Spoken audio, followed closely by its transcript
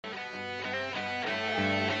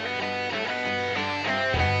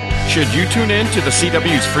Should you tune in to the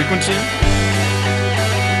CW's Frequency?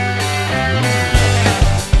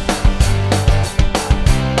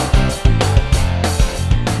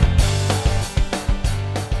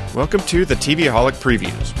 Welcome to the TVaholic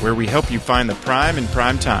Previews, where we help you find the prime in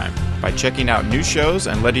prime time by checking out new shows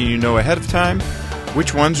and letting you know ahead of time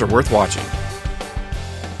which ones are worth watching.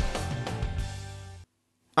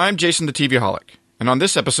 I'm Jason the TVaholic, and on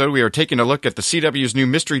this episode we are taking a look at the CW's new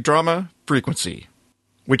mystery drama, Frequency,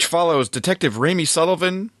 which follows Detective Ramie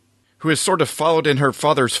Sullivan, who has sort of followed in her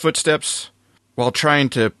father's footsteps while trying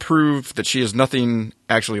to prove that she is nothing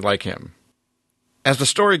actually like him. As the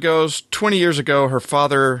story goes, 20 years ago her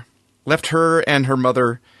father left her and her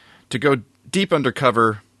mother to go deep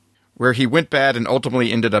undercover, where he went bad and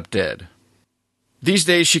ultimately ended up dead. These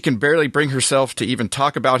days she can barely bring herself to even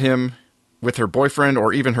talk about him with her boyfriend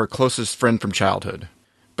or even her closest friend from childhood.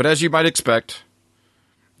 But as you might expect,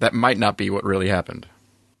 that might not be what really happened.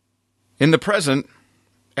 In the present,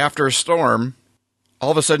 after a storm,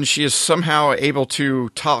 all of a sudden she is somehow able to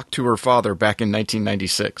talk to her father back in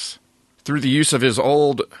 1996 through the use of his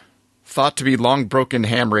old, thought-to-be long-broken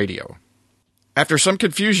ham radio. After some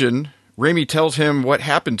confusion, Ramie tells him what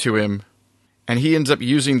happened to him, and he ends up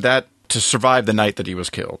using that to survive the night that he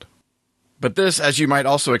was killed. But this, as you might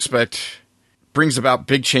also expect, brings about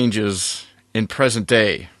big changes in present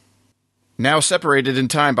day. Now separated in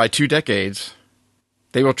time by 2 decades,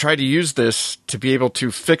 they will try to use this to be able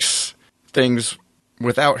to fix things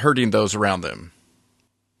without hurting those around them.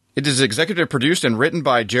 It is executive produced and written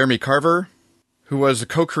by Jeremy Carver, who was a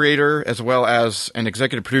co-creator as well as an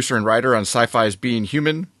executive producer and writer on Sci-Fi's Being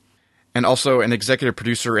Human, and also an executive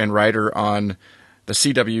producer and writer on the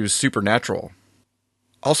CW's Supernatural.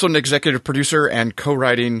 Also an executive producer and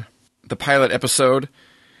co-writing the pilot episode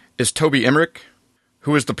is Toby Emmerich,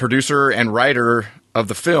 who is the producer and writer of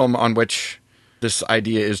the film on which this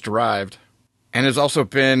idea is derived, and has also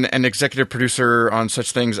been an executive producer on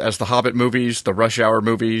such things as the Hobbit movies, the Rush Hour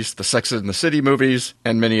movies, the Sex and the City movies,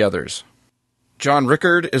 and many others. John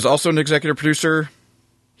Rickard is also an executive producer.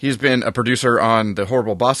 He's been a producer on the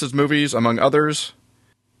Horrible Bosses movies, among others.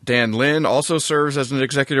 Dan Lin also serves as an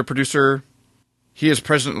executive producer. He is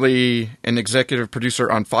presently an executive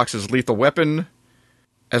producer on Fox's Lethal Weapon,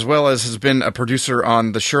 as well as has been a producer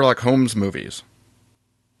on the Sherlock Holmes movies.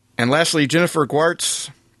 And lastly, Jennifer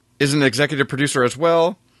Gwartz is an executive producer as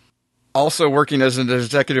well, also working as an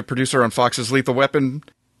executive producer on Fox's Lethal Weapon,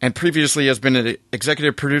 and previously has been an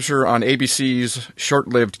executive producer on ABC's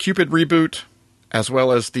short-lived Cupid reboot, as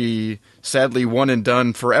well as the sadly one and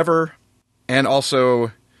done Forever, and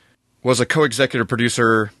also was a co-executive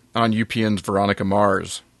producer on UPN's Veronica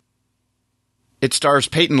Mars. It stars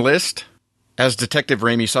Peyton List as Detective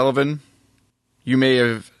Ramie Sullivan. You may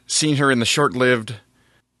have seen her in the short-lived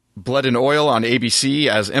Blood and Oil on ABC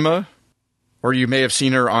as Emma, or you may have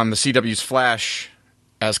seen her on the CW's Flash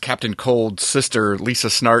as Captain Cold's sister, Lisa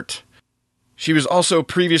Snart. She was also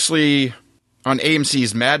previously on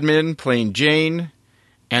AMC's Mad Men playing Jane,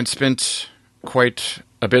 and spent quite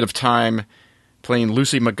a bit of time playing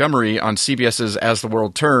Lucy Montgomery on CBS's As the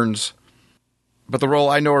World Turns. But the role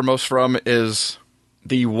I know her most from is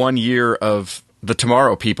the 1 year of The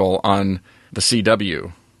Tomorrow People on the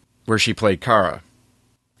CW, where she played Kara.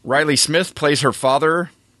 Riley Smith plays her father,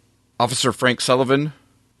 Officer Frank Sullivan.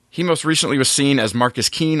 He most recently was seen as Marcus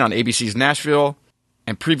Keene on ABC's Nashville,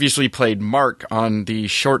 and previously played Mark on the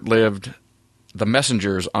short-lived The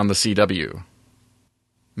Messengers on the CW.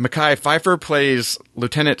 Mekhi Phifer plays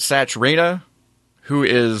Lieutenant Satch Reyna, who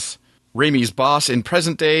is Ramie's boss in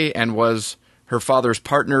present day and was her father's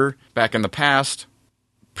partner back in the past.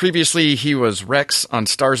 Previously, he was Rex on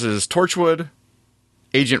Starz' Torchwood,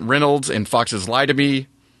 Agent Reynolds in Fox's Lie to Me,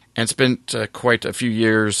 and spent quite a few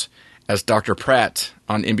years as Dr. Pratt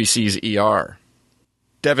on NBC's ER.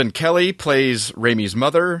 Devin Kelly plays Ramie's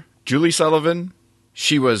mother, Julie Sullivan.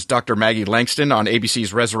 She was Dr. Maggie Langston on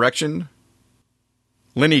ABC's Resurrection.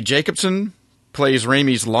 Lenny Jacobson plays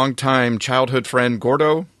Ramie's longtime childhood friend,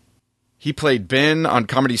 Gordo. He played Ben on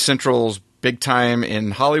Comedy Central's Big Time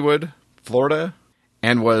in Hollywood, Florida,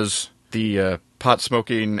 and was the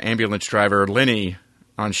pot-smoking ambulance driver, Lenny,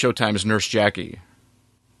 on Showtime's Nurse Jackie.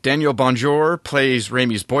 Daniel Bonjour plays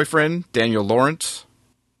Ramie's boyfriend, Daniel Lawrence.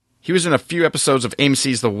 He was in a few episodes of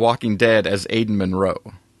AMC's The Walking Dead as Aidan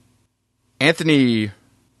Monroe. Anthony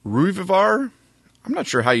Ruivivar? I'm not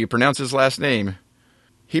sure how you pronounce his last name.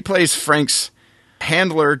 He plays Frank's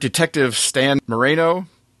handler, Detective Stan Moreno,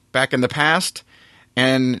 back in the past,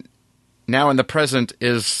 and now in the present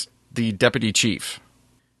is the deputy chief.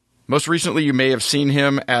 Most recently, you may have seen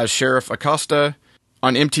him as Sheriff Acosta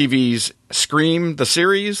on MTV's Scream, the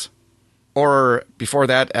series, or before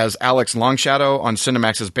that as Alex Longshadow on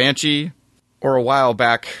Cinemax's Banshee, or a while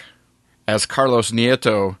back as Carlos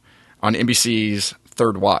Nieto on NBC's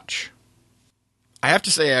Third Watch. I have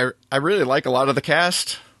to say, I really like a lot of the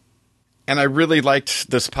cast, and I really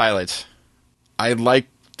liked this pilot. I like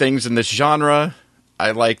things in this genre.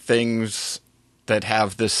 I like things that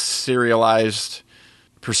have this serialized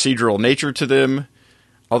procedural nature to them,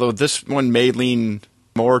 although this one may lean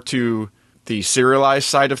more to the serialized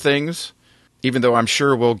side of things, even though I'm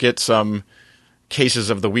sure we'll get some cases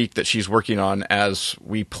of the week that she's working on as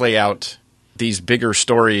we play out these bigger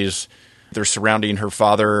stories that are surrounding her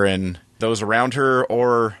father and those around her,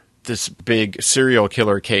 or this big serial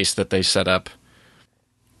killer case that they set up.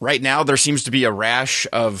 Right now, there seems to be a rash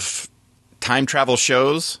of time travel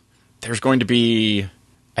shows. There's going to be,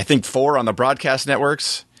 I think, 4 on the broadcast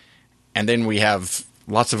networks, and then we have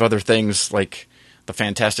lots of other things like the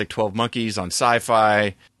Fantastic 12 Monkeys on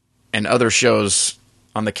Sci-Fi and other shows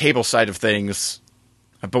on the cable side of things.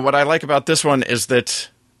 But what I like about this one is that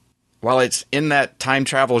while it's in that time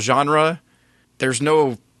travel genre, there's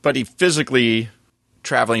nobody physically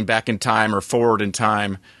traveling back in time or forward in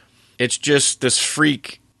time. It's just this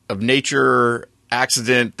freak of nature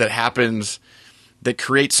accident that happens that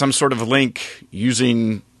creates some sort of link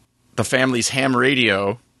using the family's ham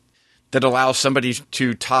radio that allows somebody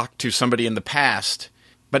to talk to somebody in the past,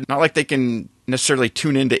 but not like they can necessarily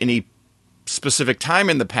tune into any specific time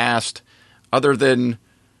in the past other than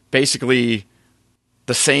basically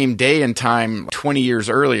the same day and time 20 years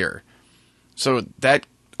earlier. So that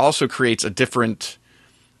also creates a different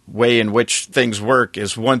way in which things work,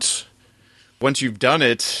 is once you've done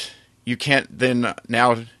it, you can't then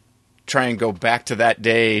now try and go back to that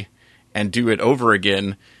day and do it over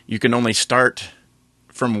again. You can only start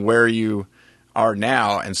from where you are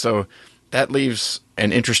now. And so that leaves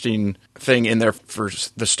an interesting thing in there for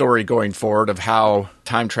the story going forward of how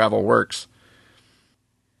time travel works.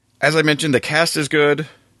 As I mentioned, the cast is good.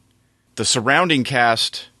 The surrounding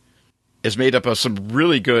cast is made up of some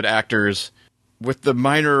really good actors, with the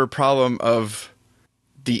minor problem of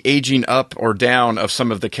the aging up or down of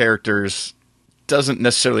some of the characters doesn't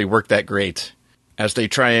necessarily work that great, as they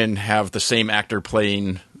try and have the same actor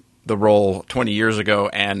playing the role 20 years ago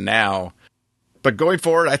and now. But going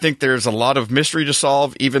forward, I think there's a lot of mystery to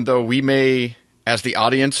solve, even though we may, as the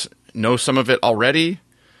audience, know some of it already.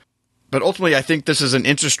 But ultimately, I think this is an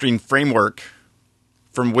interesting framework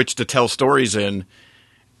from which to tell stories in,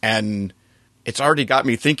 and it's already got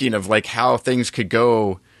me thinking of like how things could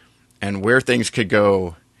go and where things could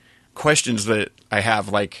go. Questions that I have,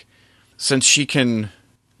 like, since she can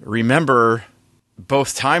remember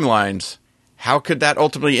both timelines, how could that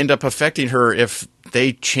ultimately end up affecting her if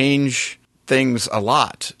they change things a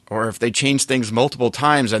lot, or if they change things multiple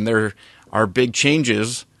times and there are big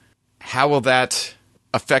changes? How will that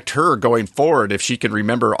affect her going forward if she can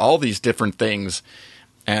remember all these different things?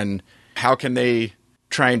 And how can they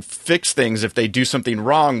try and fix things if they do something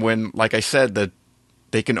wrong when, like I said, that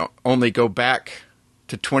they can only go back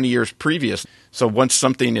to 20 years previous? So once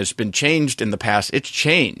something has been changed in the past, it's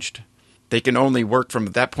changed. They can only work from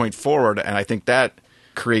that point forward, and I think that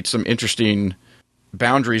creates some interesting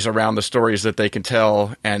boundaries around the stories that they can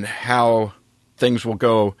tell and how things will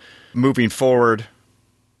go moving forward.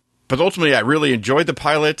 But ultimately, I really enjoyed the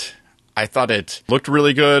pilot. I thought it looked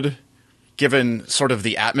really good. Given sort of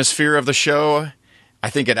the atmosphere of the show, I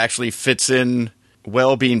think it actually fits in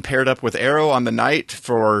well being paired up with Arrow on the night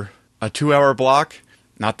for a 2-hour block.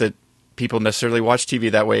 Not that people necessarily watch TV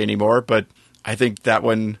that way anymore, but I think that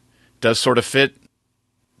one does sort of fit.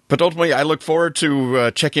 But ultimately, I look forward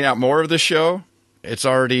to checking out more of this show. It's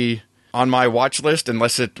already on my watch list,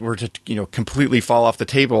 unless it were to, completely fall off the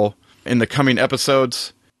table in the coming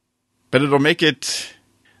episodes. But it'll make it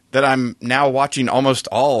that I'm now watching almost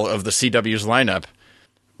all of the CW's lineup,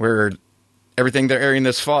 where everything they're airing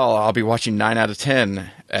this fall, I'll be watching 9 out of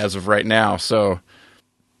 10 as of right now. So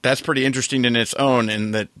that's pretty interesting in its own,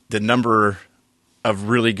 in that the number of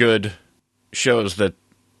really good shows that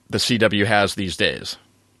the CW has these days.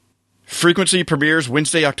 Frequency premieres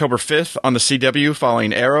Wednesday, October 5th on the CW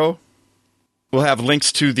following Arrow. We'll have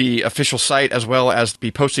links to the official site as well as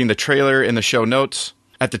be posting the trailer in the show notes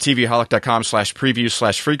at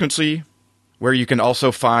thetvholic.com/preview/frequency, where you can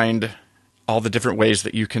also find all the different ways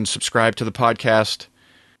that you can subscribe to the podcast.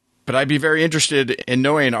 But I'd be very interested in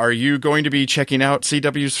knowing, are you going to be checking out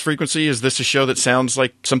CW's Frequency? Is this a show that sounds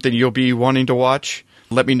like something you'll be wanting to watch?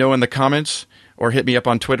 Let me know in the comments, or hit me up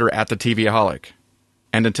on Twitter at TheTVaholic.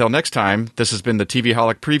 And until next time, this has been the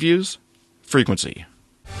TVaholic Previews, Frequency.